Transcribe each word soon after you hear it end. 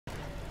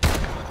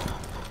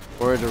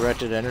Or a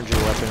directed energy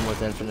weapon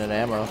with infinite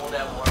ammo. Hold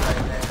that one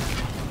right there.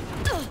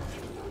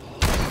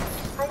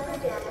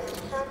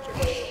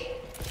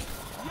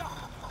 Yeah,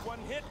 one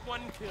hit,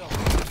 one kill.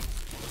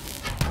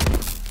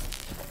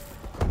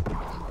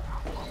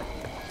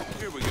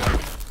 Here we go.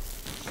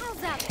 How's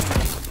that?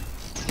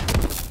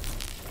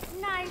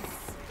 Nice.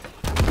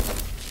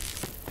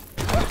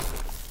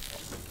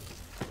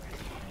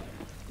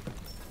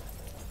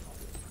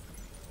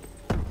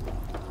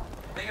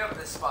 Think of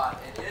this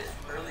spot. It is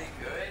really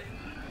good,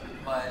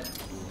 but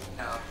you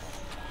know,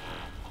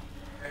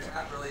 there's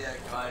not really a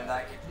gun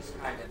that can just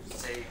kind of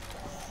save.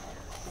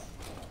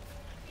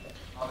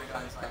 All the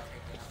guns like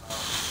taking them out.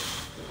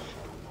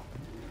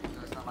 So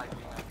it's not like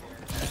being up here.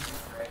 That's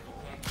great. You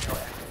can't kill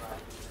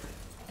everybody.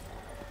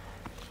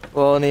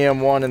 Well, in the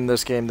M1 in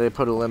this game, they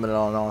put a limit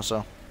on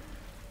also.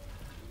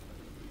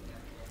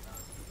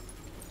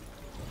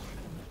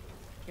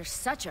 You're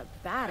such a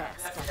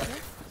badass, Decker.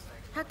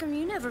 How come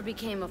you never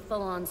became a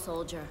full-on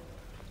soldier?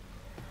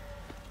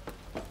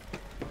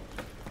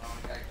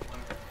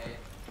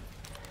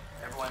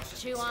 Everyone's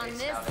just Chew on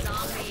this, out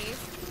zombies.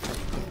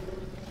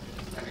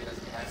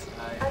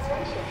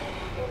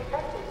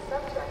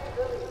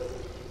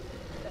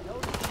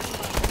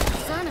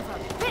 Son of a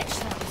bitch,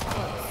 that was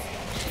close.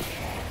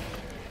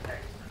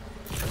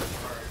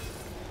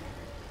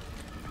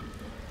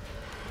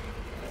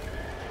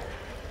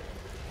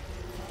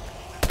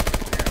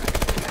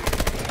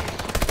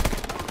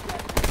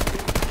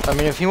 I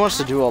mean, if he wants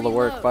to do all the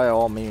work, by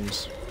all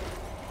means.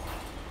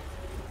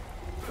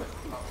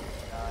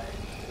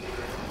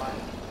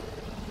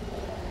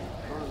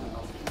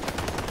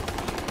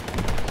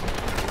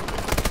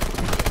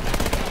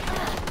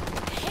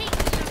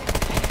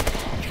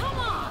 Come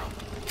on!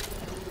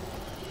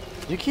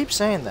 You keep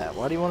saying that.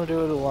 Why do you want to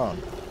do it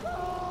alone?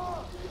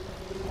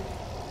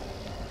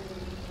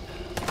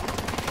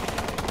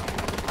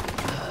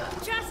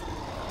 Just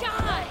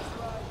die!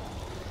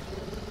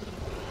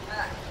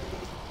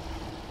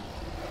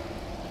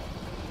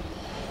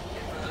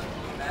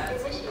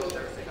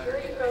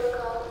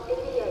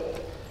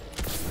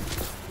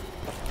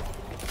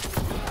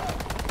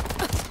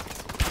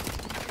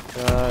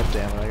 God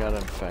damn it, I got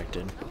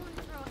infected.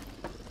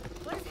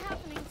 What is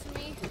happening to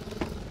me?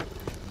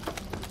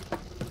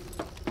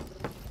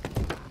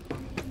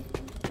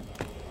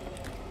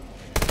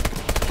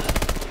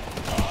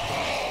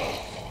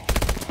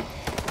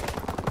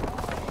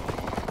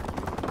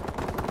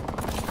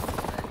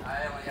 I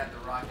only have the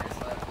rockets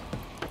left.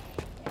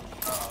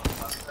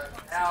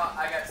 Now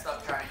I got stuff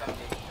trying to come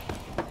get you.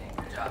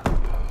 Good job.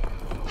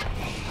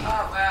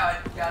 Oh wow, I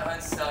got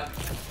unstuck.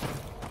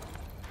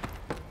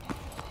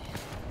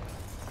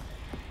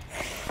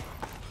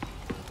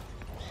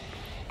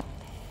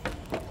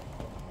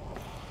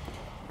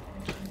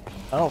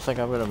 I don't think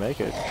I'm gonna make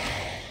it.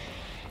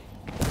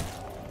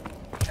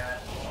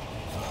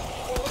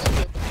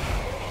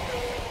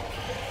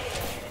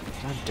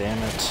 God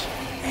damn it.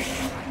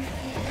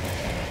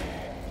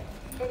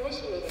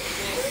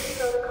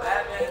 What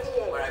happens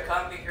when I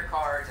come get your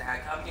cards and I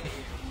come get you,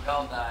 we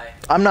all die.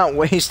 I'm not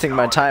wasting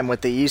my time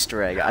with the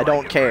Easter egg. I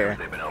don't care.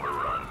 They've been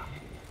overrun.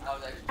 I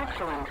was actually trying to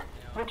Excellent.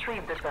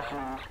 Retrieve the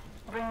specimens.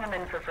 Bring them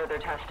in for further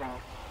testing.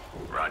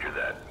 Roger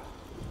that.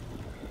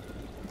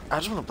 I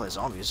just want to play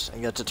zombies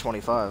and get to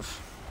 25.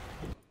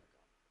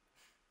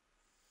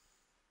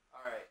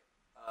 Alright,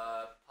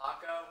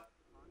 Paco.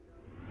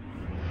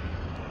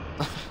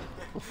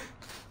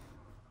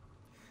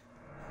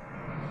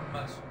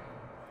 Much.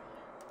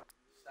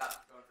 Stop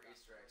going for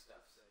Easter egg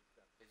stuff,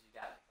 because you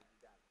died.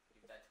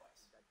 You died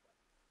twice. In a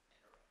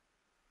row.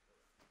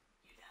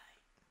 You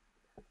died.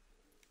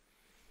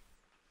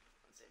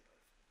 On the same boat.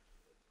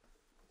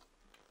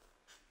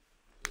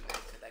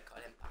 Because I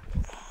called him Paco.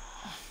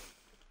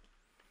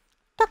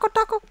 Taco,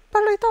 taco,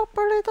 perlito,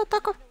 perlito,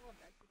 taco.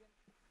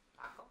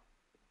 Paco?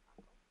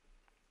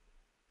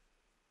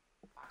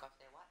 Paco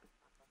say what?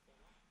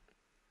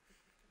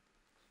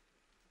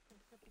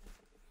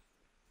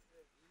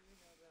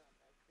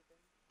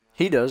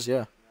 He does,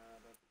 yeah.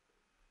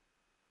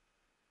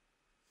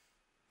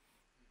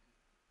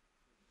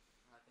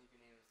 I think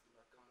your name is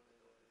La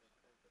Contador.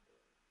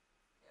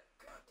 Yep,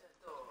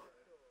 Contador.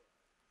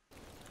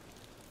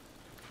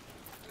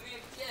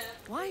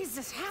 Why is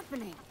this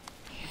happening?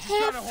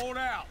 Just gotta hold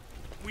out.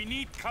 We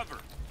need cover.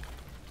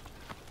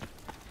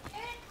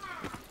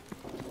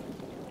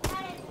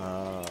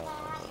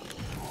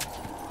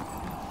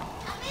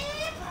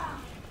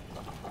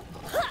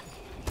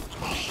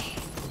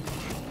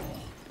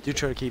 Do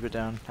try to keep it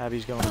down.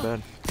 Abby's going to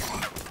bed.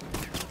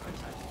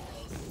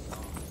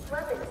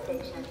 Weapon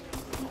station.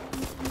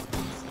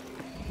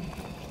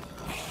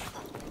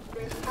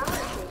 This power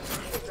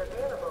station is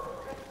available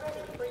and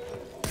ready for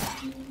use.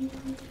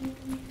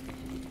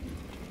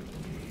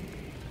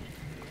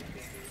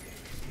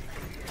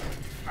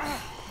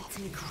 It's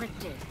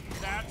encrypted.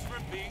 That's for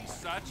being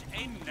such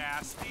a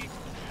nasty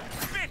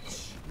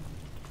bitch.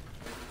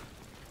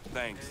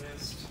 Thanks.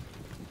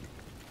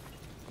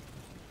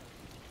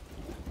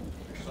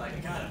 Like, I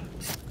got him.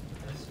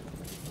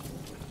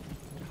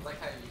 I like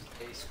how you use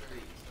A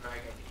screws.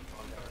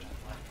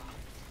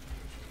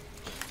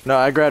 No,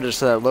 I grabbed it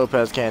so that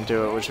Lopez can't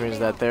do it, which means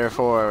that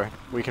therefore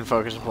we can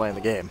focus on playing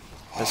the game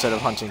instead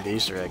of hunting the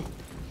Easter egg.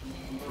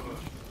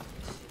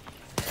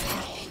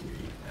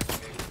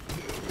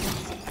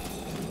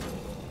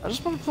 I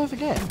just want to play the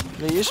game.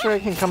 The Easter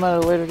egg can come at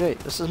a later date.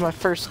 This is my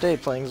first day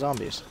playing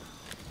zombies.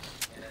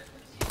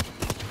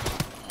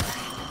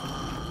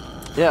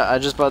 Yeah, I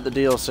just bought the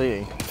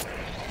DLC.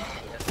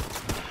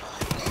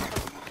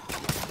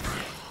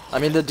 I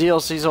mean, the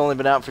DLC's only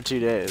been out for 2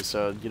 days,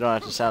 so you don't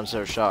have to sound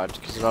so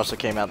shocked, because it also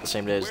came out the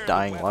same day as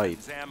Dying Light.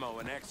 Ammo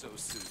and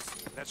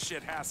exosuits. That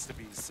shit has to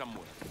be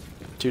somewhere.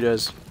 2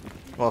 days.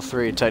 Well,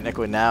 3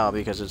 technically now,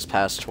 because it's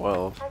past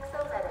 12.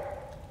 Exo-Medic.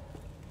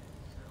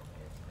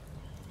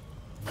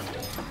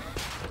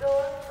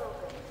 Door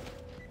open.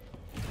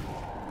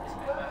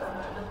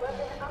 Welcome to the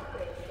weapon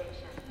upgrade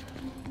station.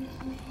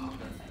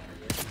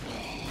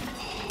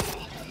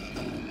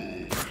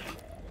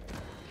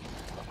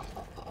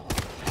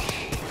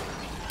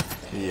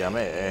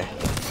 Yummy.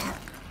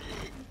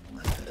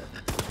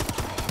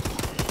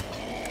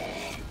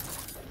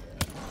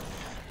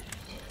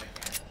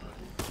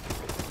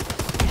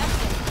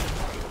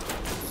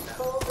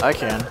 I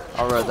can.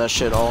 I'll ride that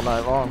shit all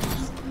night long.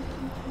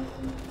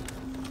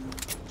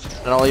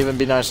 And I'll even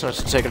be nice enough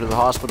to take her to the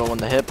hospital when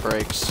the hip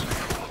breaks.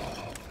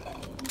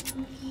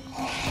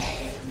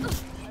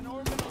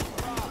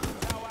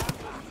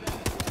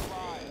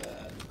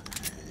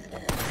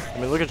 I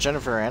mean, look at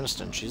Jennifer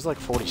Aniston. She's like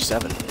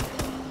 47.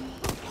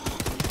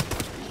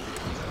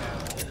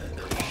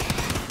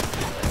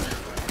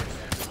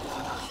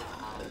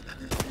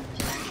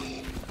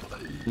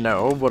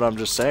 No, but I'm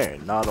just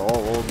saying, not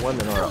all old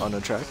women are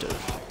unattractive.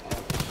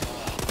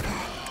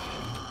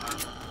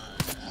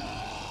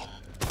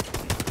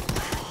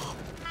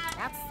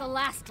 That's the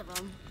last of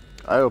them.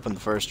 I opened the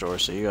first door,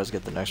 so you guys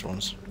get the next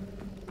ones.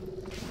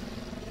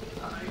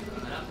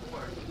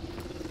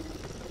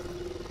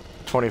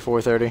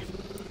 24:30.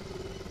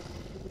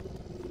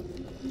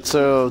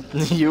 So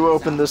you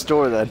opened this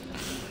door then?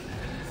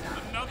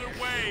 Another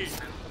way.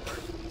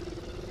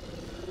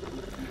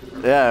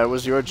 Yeah, it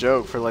was your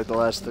joke for like the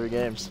last 3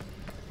 games.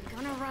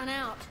 Gonna run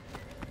out.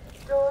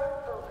 Door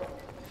open.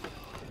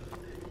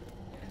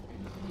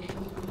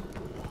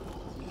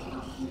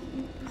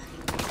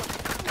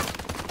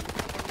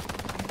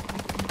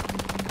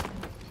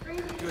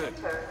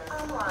 Printer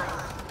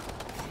online.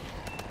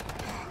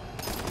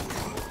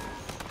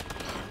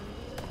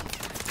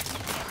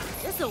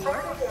 This'll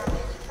work. Fire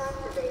damage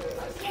activated.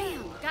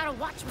 Damn, gotta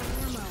watch my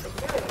ammo.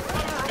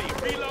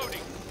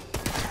 Reloading.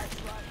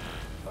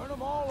 Turn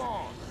them all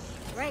on.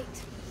 Great.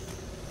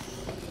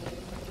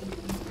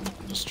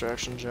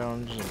 Distraction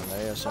Jones and an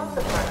ASM.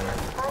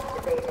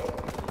 Activated.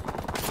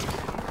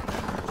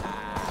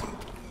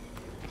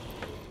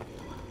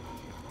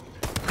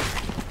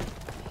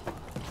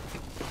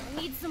 I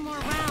need some more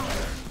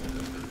rounds.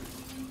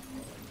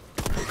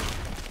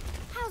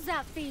 How's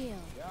that feel?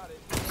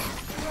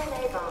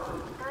 DNA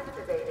bomb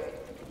activated.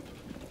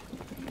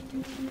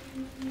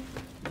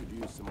 Could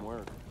use some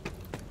work.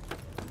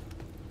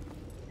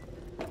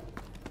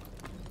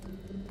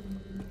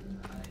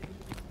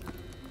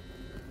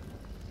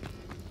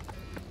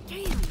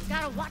 Damn,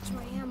 gotta watch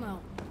my ammo.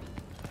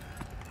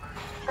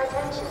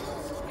 Attention.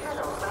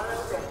 Panels are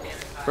open.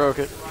 Broke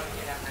it.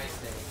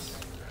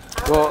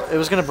 Well, it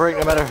was gonna break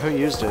no matter who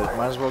used it.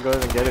 Might as well go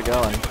ahead and get it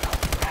going.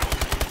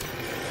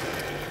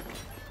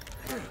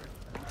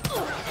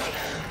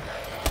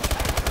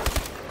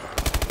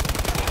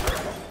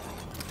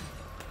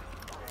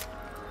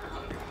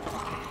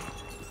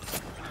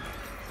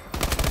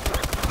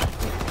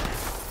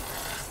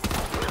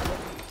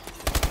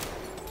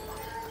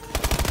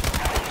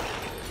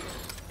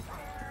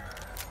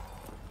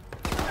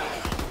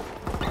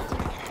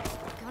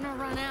 Gonna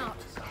run out.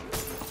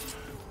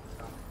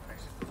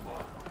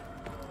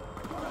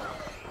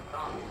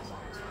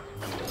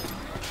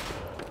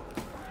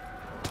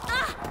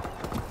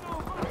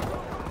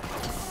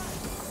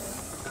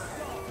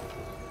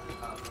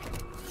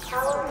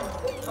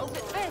 Hope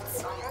it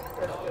fits.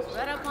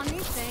 Read up on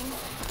these things.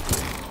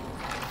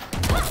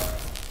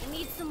 I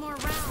need some more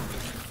rounds.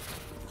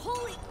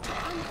 Holy,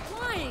 I'm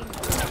flying.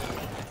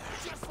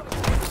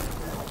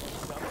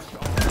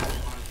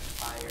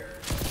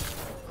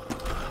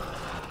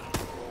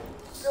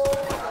 Door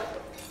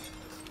open.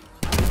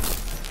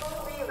 Full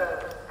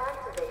reload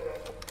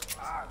activated.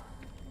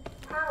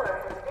 Power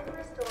has been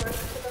restored to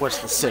the What's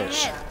the sitch?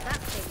 Head, that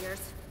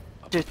figures.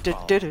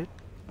 Did.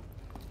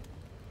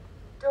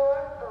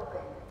 door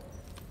open.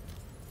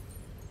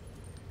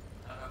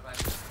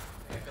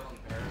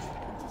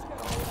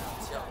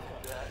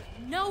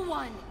 No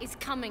one is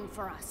coming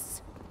for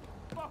us.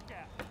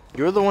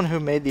 You're the one who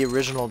made the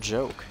original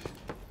joke.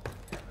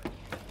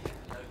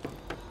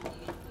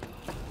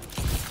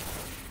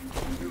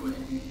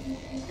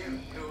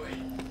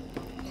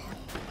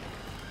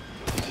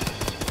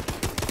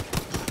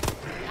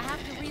 I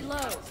have to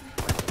reload.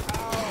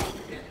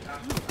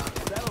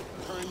 That'll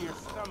turn your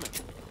stomach.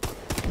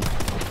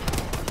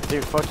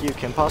 Dude, fuck you.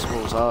 Kim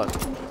Possible was hot.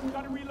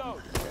 Gotta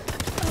reload.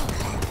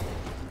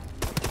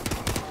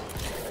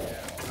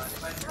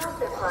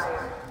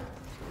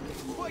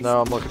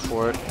 No, I'm looking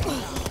for it.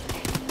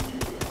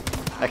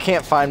 I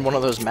can't find one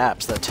of those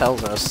maps that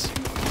tells us.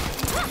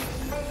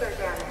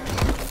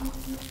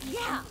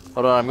 Yeah.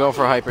 Hold on, I'm going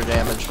for hyper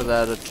damage for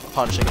that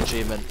punching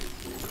achievement.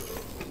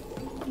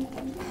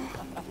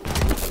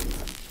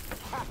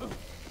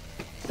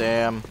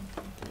 Damn.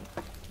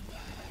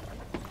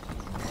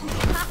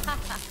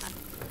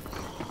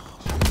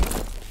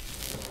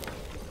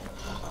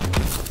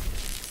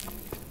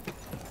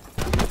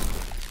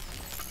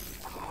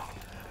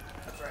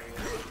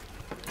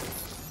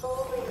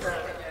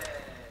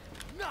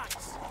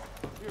 Nice.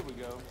 Here we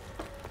go.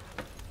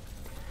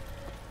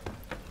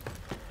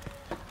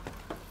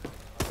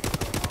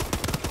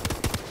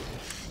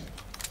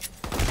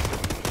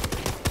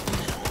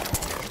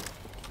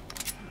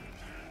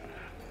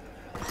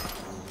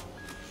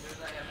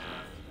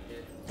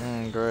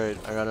 Great.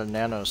 I got a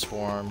nano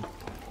swarm.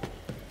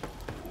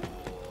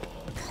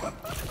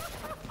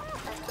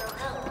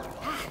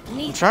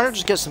 I'm trying to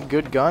just get some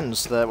good guns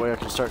so that way I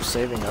can start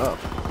saving up.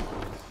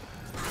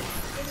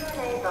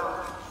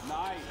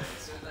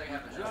 Nice.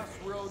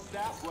 Just rode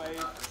that way.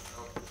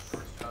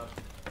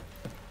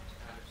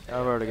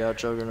 I've already got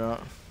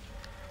Juggernaut.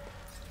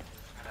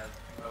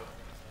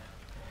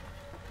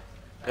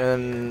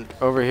 And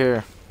over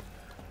here.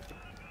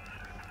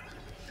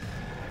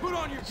 Put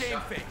on your game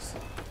face.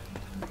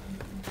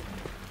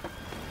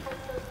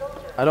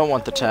 I don't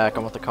want the tack, I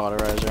want the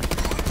cauterizer.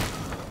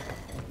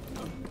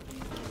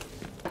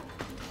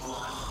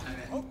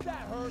 Hope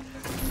that hurt.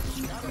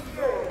 That's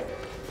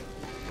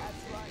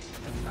right.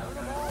 Turn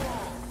them all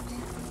on.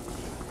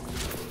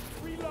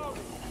 Reload.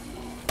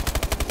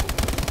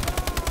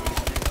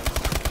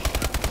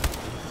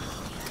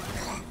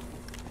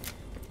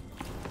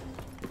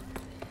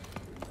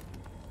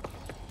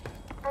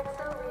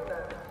 EXO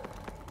reload.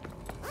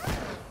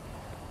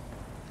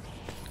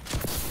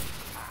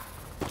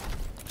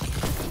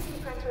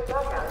 Printer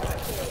lockout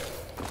activated.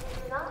 You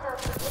do not have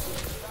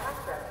permission to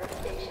access this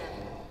station.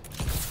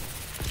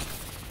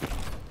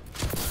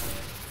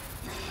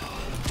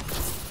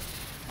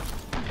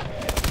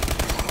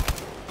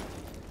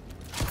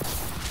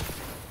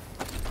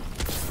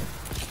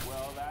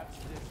 Well, that's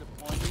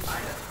disappointing.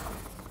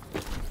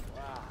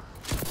 Wow.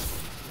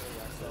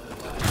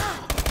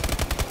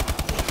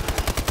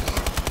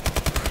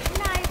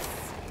 Nice.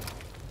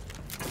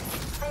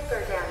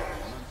 Hyper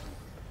damage.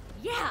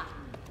 Yeah.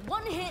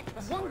 One hit,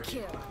 one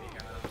kill.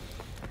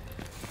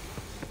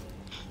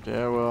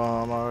 Yeah, well,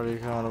 I'm already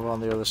kind of on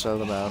the other side of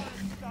the map.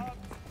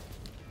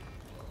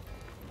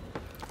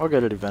 I'll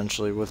get it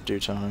eventually with due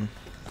time.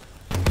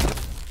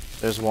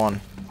 There's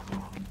one.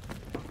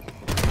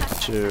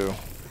 Two.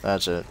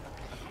 That's it.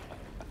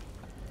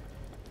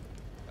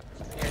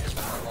 Yeah, just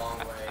went a long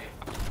way.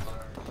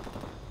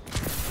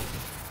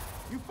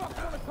 You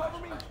fucking wanna cover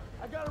me?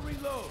 I gotta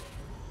reload.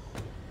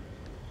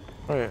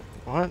 Wait,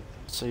 what?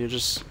 So you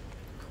just...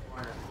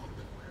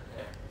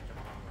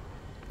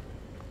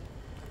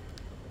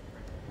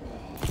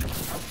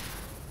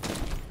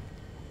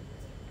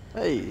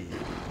 Hey.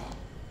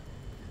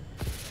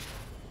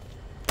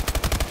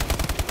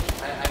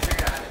 I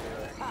figured out how to do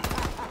it.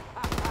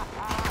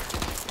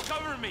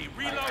 Cover me. I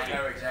Reloading.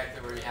 know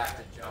exactly where you have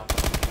to jump.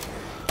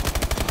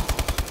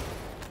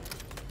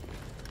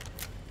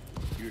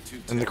 You're too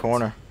In the tense.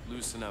 corner.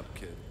 Loosen up,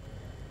 kid.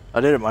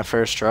 I did it my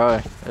first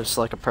try. It's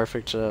like a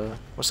perfect,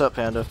 What's up,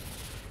 Panda?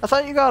 I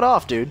thought you got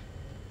off, dude.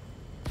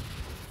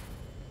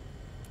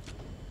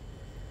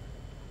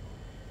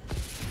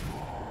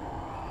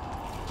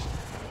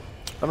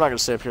 I'm not gonna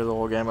stay up here the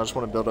whole game. I just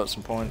want to build up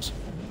some points.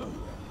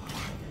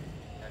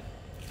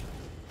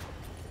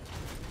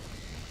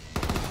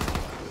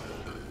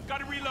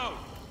 Gotta reload.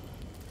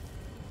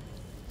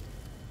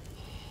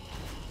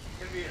 It's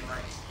gonna be in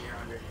right here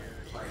under here.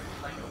 Like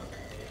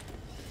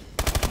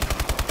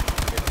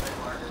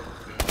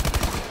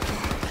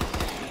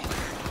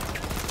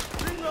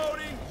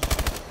Reloading.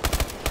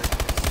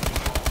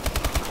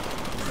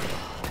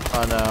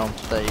 I know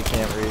that you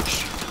can't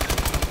reach.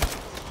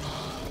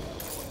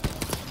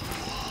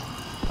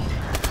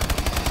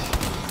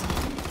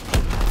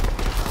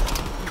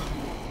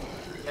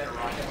 get a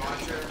rocket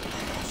launcher.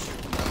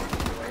 Shoot them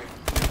away.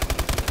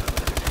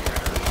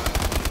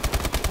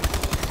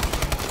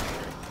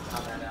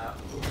 Found that out.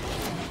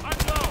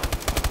 Let's go.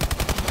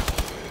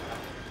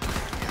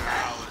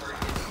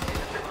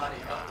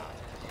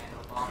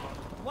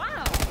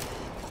 Wow.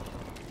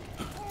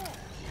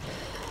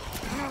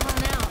 I'm gonna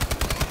run out.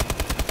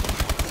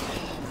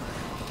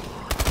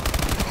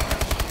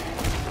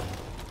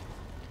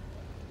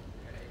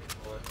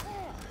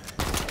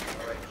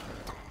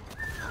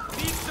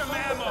 Need some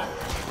ammo.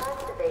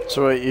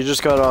 So wait, you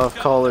just got off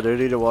Call of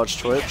Duty to watch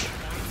Twitch?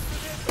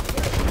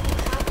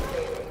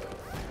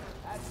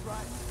 That's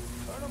right.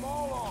 Turn them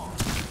all on.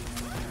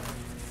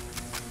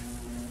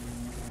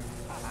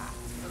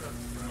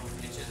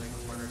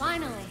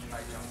 Finally.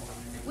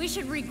 We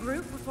should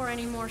regroup before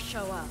any more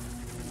show up.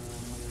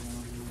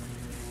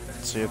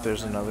 See if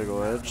there's another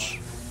glitch.